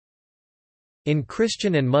In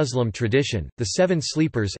Christian and Muslim tradition, the seven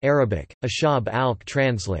sleepers Arabic, Ashab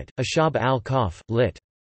al-Translate, Ashab al-Kaf, lit.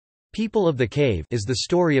 People of the Cave is the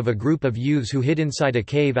story of a group of youths who hid inside a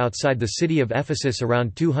cave outside the city of Ephesus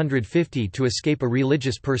around 250 to escape a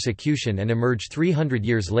religious persecution and emerge 300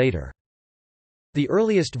 years later. The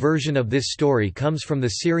earliest version of this story comes from the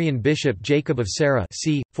Syrian bishop Jacob of Sarah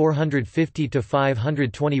c.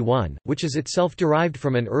 450–521, which is itself derived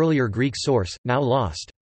from an earlier Greek source, now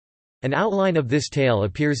lost. An outline of this tale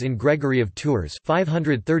appears in Gregory of Tours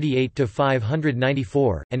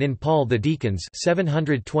 538–594, and in Paul the Deacon's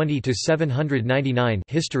 720–799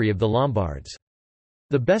 History of the Lombards.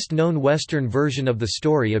 The best-known Western version of the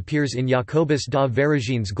story appears in Jacobus da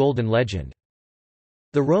Varigin's Golden Legend.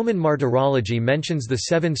 The Roman Martyrology mentions the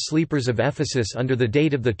seven sleepers of Ephesus under the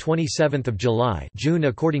date of 27 July June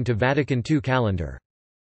according to Vatican II calendar.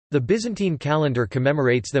 The Byzantine calendar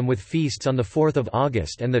commemorates them with feasts on 4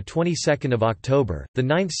 August and 22 October. The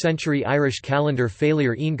 9th-century Irish calendar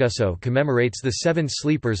Failure Ingusso commemorates the seven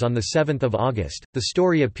sleepers on 7 August. The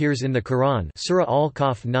story appears in the Quran Surah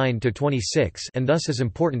Al-Kahf 9–26 and thus is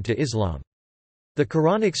important to Islam. The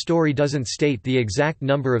Quranic story doesn't state the exact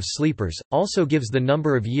number of sleepers, also gives the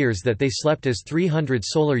number of years that they slept as 300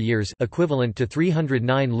 solar years equivalent to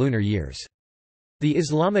 309 lunar years. The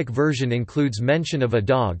Islamic version includes mention of a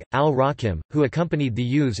dog, al-Rakim, who accompanied the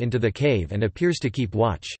youths into the cave and appears to keep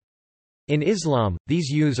watch. In Islam, these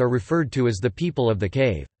youths are referred to as the people of the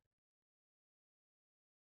cave.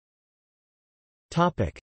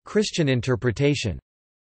 Christian interpretation.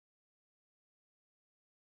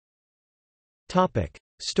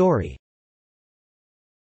 Story.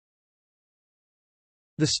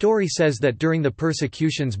 The story says that during the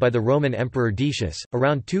persecutions by the Roman Emperor Decius,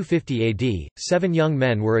 around 250 AD, 7 young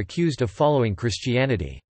men were accused of following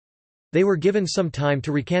Christianity. They were given some time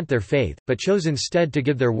to recant their faith, but chose instead to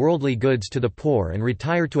give their worldly goods to the poor and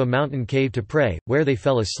retire to a mountain cave to pray, where they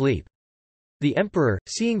fell asleep. The emperor,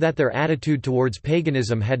 seeing that their attitude towards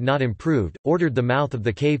paganism had not improved, ordered the mouth of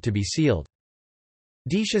the cave to be sealed.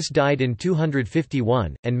 Decius died in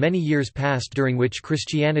 251, and many years passed during which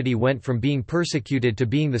Christianity went from being persecuted to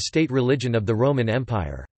being the state religion of the Roman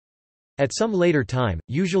Empire. At some later time,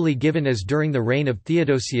 usually given as during the reign of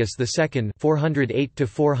Theodosius II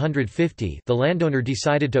 408–450, the landowner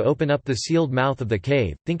decided to open up the sealed mouth of the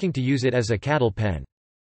cave, thinking to use it as a cattle pen.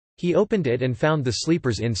 He opened it and found the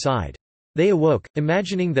sleepers inside. They awoke,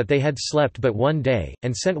 imagining that they had slept but one day,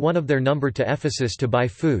 and sent one of their number to Ephesus to buy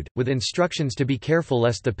food, with instructions to be careful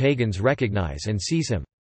lest the pagans recognize and seize him.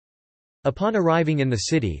 Upon arriving in the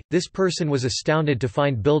city, this person was astounded to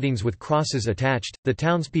find buildings with crosses attached. The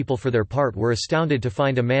townspeople for their part were astounded to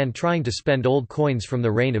find a man trying to spend old coins from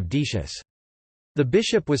the reign of Decius. The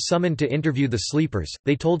bishop was summoned to interview the sleepers,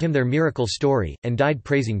 they told him their miracle story, and died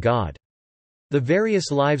praising God. The various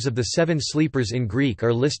lives of the seven sleepers in Greek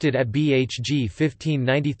are listed at BHG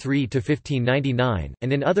 1593–1599,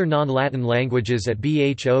 and in other non-Latin languages at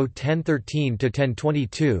BHO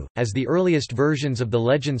 1013–1022. As the earliest versions of the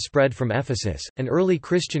legend spread from Ephesus, an early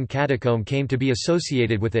Christian catacomb came to be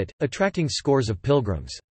associated with it, attracting scores of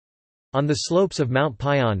pilgrims. On the slopes of Mount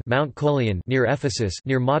Pion near Ephesus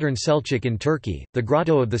near modern Selçuk in Turkey, the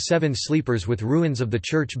Grotto of the Seven Sleepers with ruins of the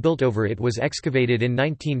church built over it was excavated in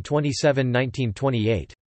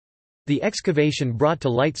 1927–1928. The excavation brought to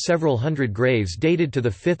light several hundred graves dated to the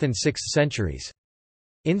 5th and 6th centuries.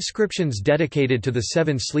 Inscriptions dedicated to the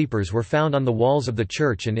Seven Sleepers were found on the walls of the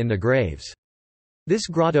church and in the graves. This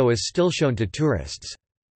grotto is still shown to tourists.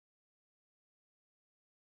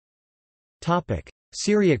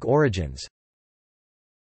 Syriac origins.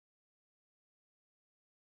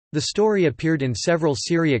 The story appeared in several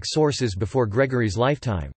Syriac sources before Gregory's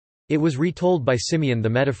lifetime. It was retold by Simeon the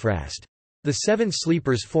Metaphrast. The Seven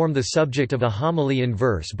Sleepers form the subject of a homily in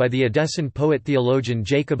verse by the Edessan poet-theologian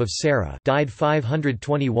Jacob of Sarah, died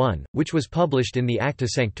 521, which was published in the Acta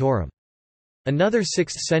Sanctorum. Another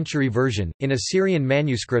 6th-century version, in a Syrian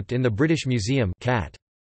manuscript in the British Museum Cat.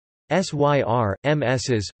 Syr,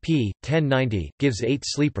 MSs, p. 1090, gives 8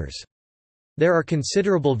 sleepers. There are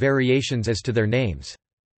considerable variations as to their names.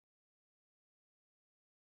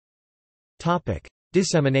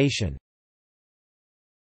 Dissemination.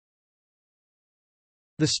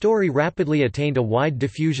 The story rapidly attained a wide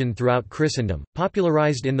diffusion throughout Christendom,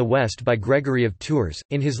 popularized in the West by Gregory of Tours,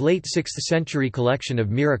 in his late 6th-century collection of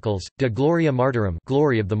miracles, De Gloria Martyrum,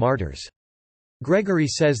 Glory of the Martyrs. Gregory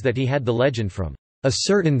says that he had the legend from a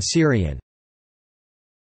certain Syrian.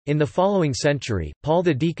 In the following century, Paul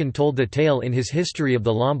the Deacon told the tale in his History of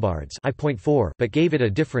the Lombards I.4, but gave it a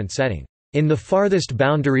different setting. In the farthest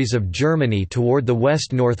boundaries of Germany toward the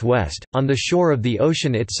west-northwest, on the shore of the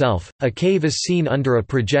ocean itself, a cave is seen under a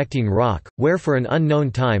projecting rock, where for an unknown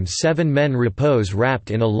time 7 men repose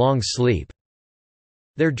wrapped in a long sleep."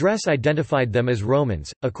 Their dress identified them as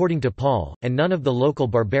Romans, according to Paul, and none of the local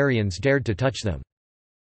barbarians dared to touch them.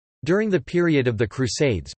 During the period of the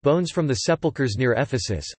Crusades, bones from the sepulchres near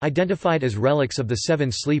Ephesus, identified as relics of the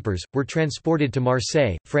 7 sleepers, were transported to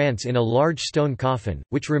Marseille, France in a large stone coffin,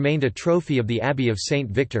 which remained a trophy of the Abbey of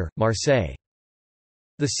Saint Victor, Marseille.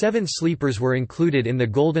 The 7 sleepers were included in the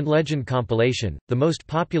Golden Legend compilation, the most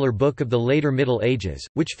popular book of the later Middle Ages,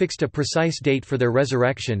 which fixed a precise date for their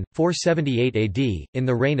resurrection, 478 AD, in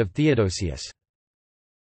the reign of Theodosius.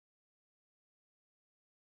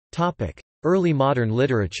 Early modern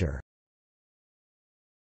literature.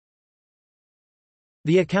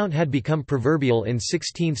 The account had become proverbial in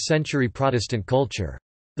 16th-century Protestant culture.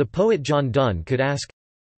 The poet John Donne could ask,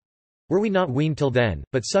 "Were we not weaned till then,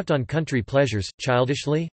 but sucked on country pleasures,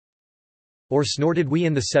 childishly? Or snorted we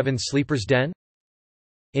in the 7 sleepers' den?"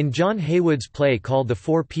 In John Heywood's play called The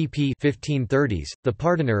 4 pp. 1530s, the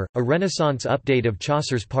Pardoner, a Renaissance update of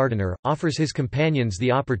Chaucer's Pardoner, offers his companions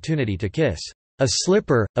the opportunity to kiss a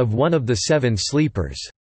slipper, of one of the 7 sleepers,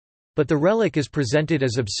 but the relic is presented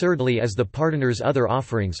as absurdly as the Pardoner's other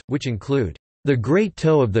offerings, which include, "the great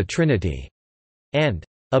toe of the Trinity," and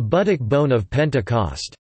 "a buttock bone of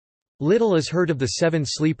Pentecost." Little is heard of the 7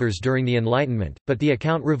 sleepers during the Enlightenment, but the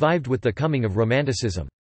account revived with the coming of Romanticism.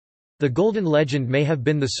 The Golden Legend may have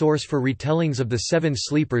been the source for retellings of the 7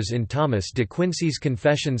 sleepers in Thomas de Quincey's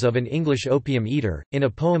Confessions of an English Opium Eater, in a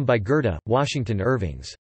poem by Goethe, Washington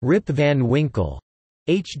Irving's Rip Van Winkle,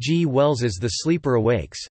 H. G. Wells's The Sleeper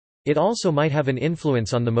Awakes. It also might have an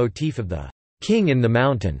influence on the motif of the King in the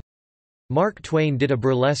Mountain. Mark Twain did a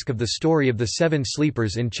burlesque of the story of the 7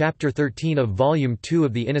 sleepers in Chapter 13 of Volume 2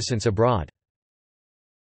 of The Innocents Abroad.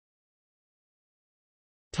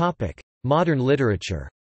 Modern literature.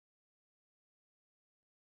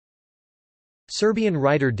 Serbian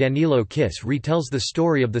writer Danilo Kiss retells the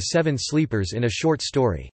story of the 7 sleepers in a short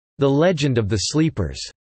story, The Legend of the Sleepers,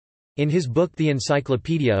 in his book The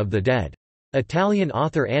Encyclopedia of the Dead. Italian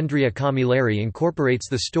author Andrea Camilleri incorporates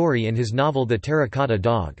the story in his novel The Terracotta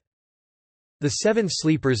Dog. The 7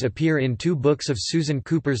 sleepers appear in 2 books of Susan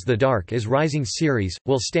Cooper's The Dark is Rising series,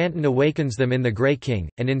 Will Stanton awakens them in The Grey King,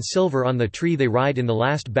 and in Silver on the Tree they ride in the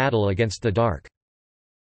last battle against the dark.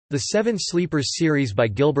 The 7 Sleepers series by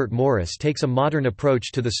Gilbert Morris takes a modern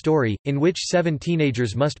approach to the story, in which 7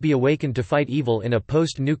 teenagers must be awakened to fight evil in a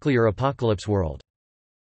post-nuclear apocalypse world.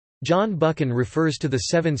 John Buchan refers to the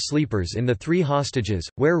 7 sleepers in The 3 Hostages,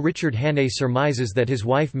 where Richard Hannay surmises that his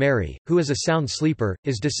wife Mary, who is a sound sleeper,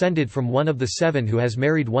 is descended from one of the 7 who has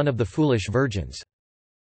married one of the foolish virgins.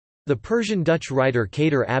 The Persian-Dutch writer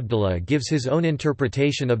Kader Abdullah gives his own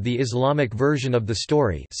interpretation of the Islamic version of the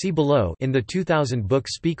story, see below, in the 2000 book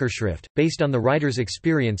Speakerschrift, based on the writer's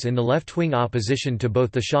experience in the left-wing opposition to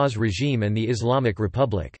both the Shah's regime and the Islamic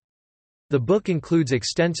Republic. The book includes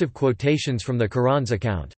extensive quotations from the Quran's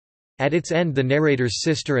account. At its end, the narrator's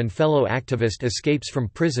sister and fellow activist escapes from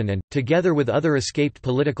prison and, together with other escaped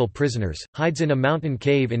political prisoners, hides in a mountain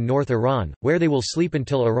cave in North Iran, where they will sleep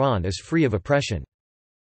until Iran is free of oppression.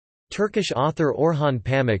 Turkish author Orhan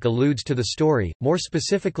Pamuk alludes to the story, more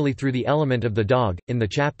specifically through the element of the dog, in the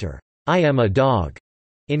chapter, I Am a Dog,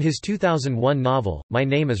 in his 2001 novel, My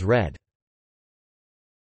Name is Red.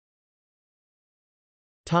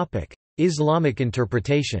 Islamic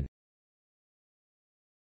interpretation.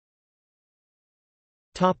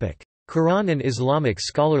 Quran and Islamic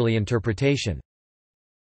scholarly interpretation.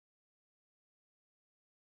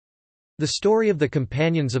 The story of the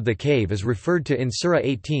companions of the cave is referred to in Surah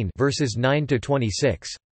 18 verses 9–26.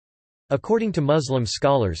 According to Muslim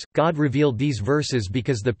scholars, God revealed these verses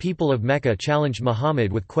because the people of Mecca challenged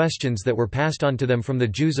Muhammad with questions that were passed on to them from the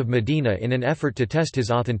Jews of Medina in an effort to test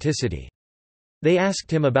his authenticity. They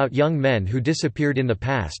asked him about young men who disappeared in the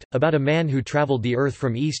past, about a man who traveled the earth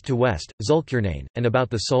from east to west, Zulkarnain, and about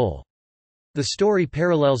the soul. The story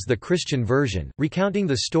parallels the Christian version, recounting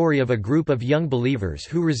the story of a group of young believers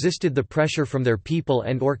who resisted the pressure from their people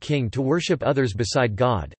and/or king to worship others beside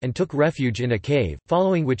God, and took refuge in a cave,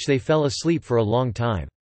 following which they fell asleep for a long time.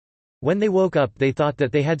 When they woke up they thought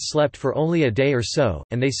that they had slept for only a day or so,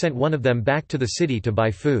 and they sent one of them back to the city to buy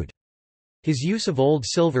food. His use of old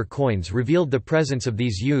silver coins revealed the presence of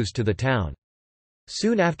these youths to the town.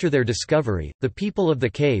 Soon after their discovery, the people of the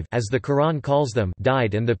cave, as the Quran calls them,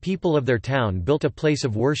 died, and the people of their town built a place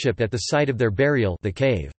of worship at the site of their burial, the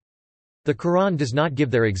cave. The Quran does not give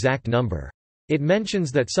their exact number. It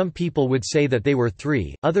mentions that some people would say that they were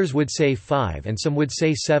 3, others would say 5 and some would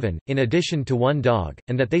say 7, in addition to one dog,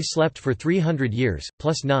 and that they slept for 300 years,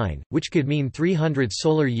 plus 9, which could mean 300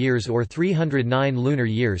 solar years or 309 lunar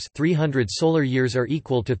years. 300 solar years are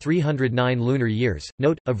equal to 309 lunar years.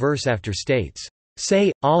 Note, a verse after states,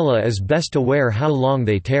 "Say, Allah is best aware how long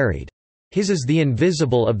they tarried. His is the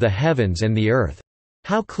invisible of the heavens and the earth.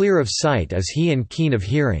 How clear of sight is he and keen of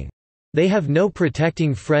hearing. They have no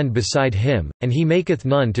protecting friend beside him, and he maketh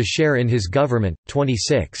none to share in his government."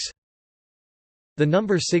 26. The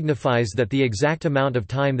number signifies that the exact amount of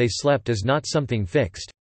time they slept is not something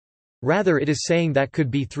fixed. Rather, it is saying that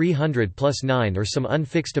could be 300 plus 9 or some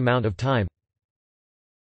unfixed amount of time.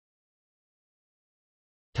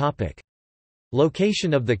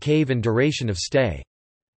 Location of the cave and duration of stay.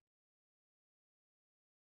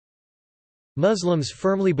 Muslims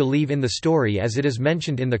firmly believe in the story as it is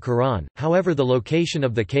mentioned in the Quran, however the location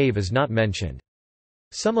of the cave is not mentioned.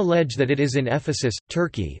 Some allege that it is in Ephesus,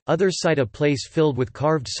 Turkey, others cite a place filled with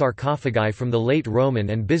carved sarcophagi from the late Roman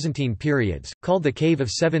and Byzantine periods, called the Cave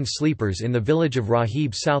of Seven Sleepers in the village of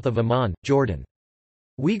Rahib south of Amman, Jordan.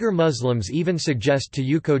 Uyghur Muslims even suggest to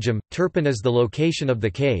Ukojum, Turpan as the location of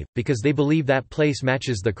the cave, because they believe that place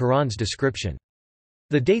matches the Quran's description.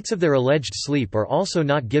 The dates of their alleged sleep are also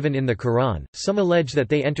not given in the Quran. Some allege that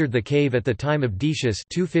they entered the cave at the time of Decius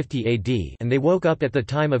 250 AD and they woke up at the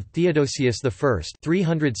time of Theodosius I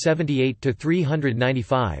 378 to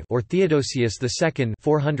 395 or Theodosius II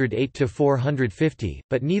 408 to 450,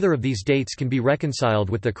 but neither of these dates can be reconciled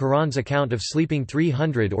with the Quran's account of sleeping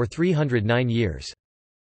 300 or 309 years.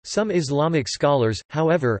 Some Islamic scholars,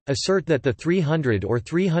 however, assert that the 300 or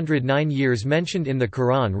 309 years mentioned in the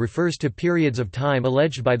Quran refers to periods of time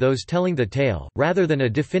alleged by those telling the tale, rather than a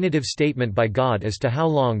definitive statement by God as to how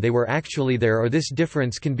long they were actually there, or this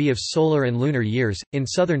difference can be of solar and lunar years. In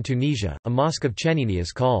southern Tunisia, a mosque of Chenini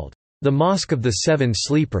is called the Mosque of the Seven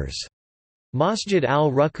Sleepers. Masjid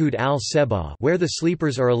al-Rukud al-Sebah, where the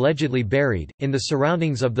sleepers are allegedly buried. In the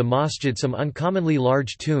surroundings of the masjid some uncommonly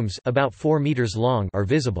large tombs about 4 meters long are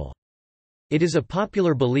visible. It is a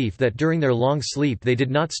popular belief that during their long sleep they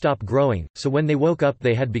did not stop growing, so when they woke up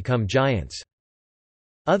they had become giants.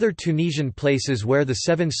 Other Tunisian places where the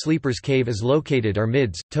Seven Sleepers cave is located are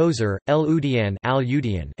Mids, Tozeur, El Udian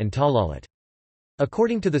and Talalat.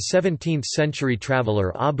 According to the 17th-century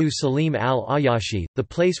traveller Abu Salim al-Ayashi, the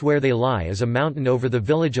place where they lie is a mountain over the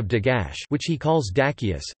village of Dagash, which he calls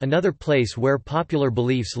Dakius. Another place where popular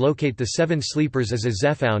beliefs locate the Seven Sleepers is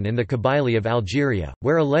Azephoun in the Kabylie of Algeria,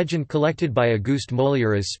 where a legend collected by Auguste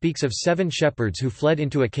Molières speaks of 7 shepherds who fled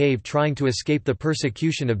into a cave trying to escape the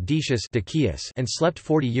persecution of Decius and slept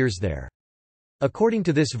 40 years there. According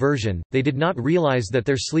to this version, they did not realize that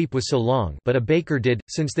their sleep was so long, but a baker did,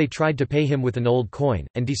 since they tried to pay him with an old coin,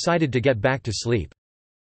 and decided to get back to sleep.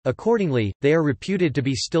 Accordingly, they are reputed to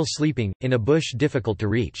be still sleeping, in a bush difficult to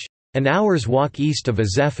reach, an hour's walk east of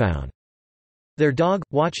Azephoun. Their dog,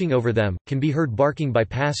 watching over them, can be heard barking by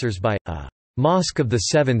passers-by. A Mosque of the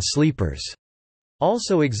Seven Sleepers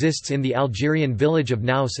also exists in the Algerian village of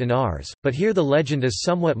Nous in Ars, but here the legend is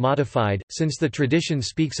somewhat modified, since the tradition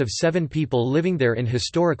speaks of 7 people living there in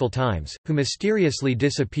historical times, who mysteriously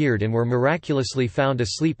disappeared and were miraculously found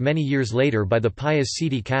asleep many years later by the pious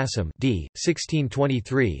Sidi Qasim d.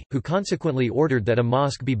 1623, who consequently ordered that a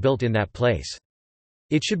mosque be built in that place.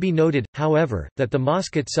 It should be noted, however, that the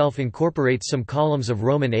mosque itself incorporates some columns of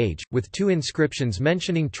Roman age, with 2 inscriptions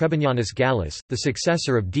mentioning Trebonianus Gallus, the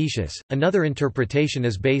successor of Decius. Another interpretation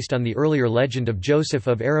is based on the earlier legend of Joseph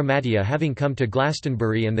of Arimathea having come to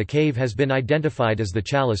Glastonbury, and the cave has been identified as the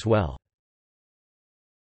Chalice Well.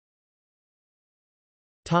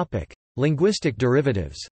 Linguistic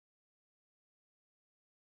derivatives.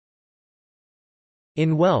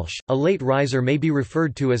 In Welsh, a late riser may be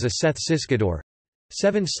referred to as a Seth Sisgador,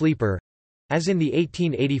 Seven Sleeper, as in the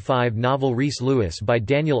 1885 novel Rhys Lewis by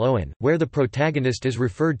Daniel Owen, where the protagonist is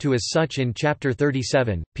referred to as such in Chapter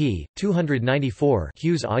 37, p. 294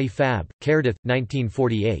 Hughes Ai Fab, Cardiff,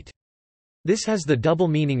 1948. This has the double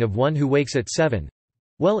meaning of one who wakes at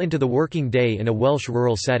 7—well into the working day in a Welsh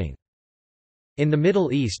rural setting. In the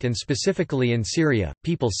Middle East and specifically in Syria,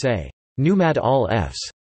 people say, Numad al-Efs,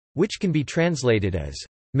 which can be translated as,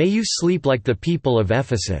 may you sleep like the people of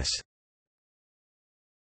Ephesus.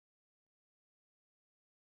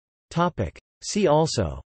 See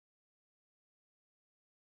also: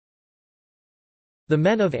 The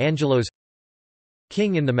Men of Angelos,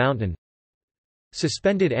 King in the Mountain,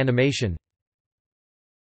 Suspended animation.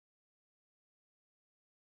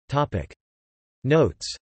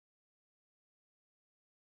 Notes.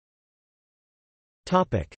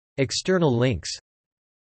 External links.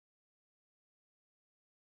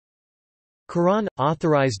 Quran –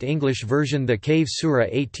 Authorized English version The Cave Surah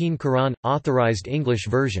 18 Quran – Authorized English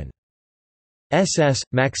version SS,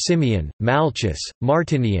 Maximian, Malchus,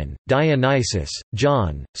 Martinian, Dionysius,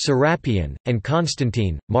 John, Serapion, and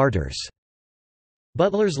Constantine, martyrs.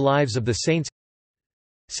 Butler's Lives of the Saints.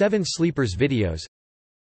 Seven Sleepers videos.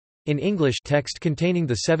 In English, text containing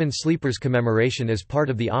the Seven Sleepers commemoration as part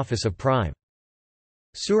of the Office of Prime.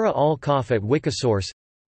 Surah al-Kahf at Wikisource.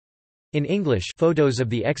 In English, photos of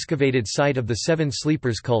the excavated site of the Seven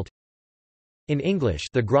Sleepers cult. In English,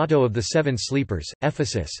 The Grotto of the Seven Sleepers,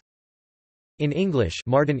 Ephesus. In English,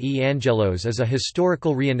 Martin E. Angelos is a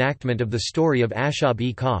historical reenactment of the story of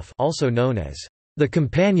Ashab-e-Kahf, also known as the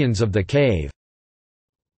Companions of the Cave.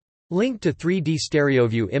 Link to 3D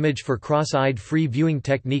stereoview image for cross-eyed free viewing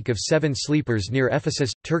technique of Seven Sleepers near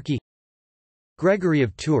Ephesus, Turkey. Gregory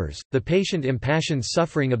of Tours, The Patient Impassioned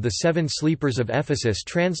Suffering of the Seven Sleepers of Ephesus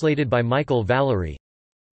translated by Michael Valery.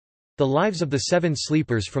 The Lives of the Seven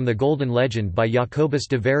Sleepers from the Golden Legend by Jacobus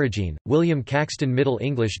de Veragine, William Caxton Middle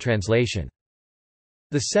English translation.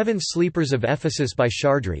 The Seven Sleepers of Ephesus by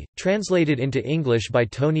Chardry, translated into English by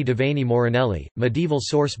Tony Devaney Morinelli, Medieval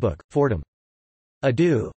Sourcebook, Fordham.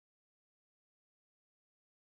 Adu.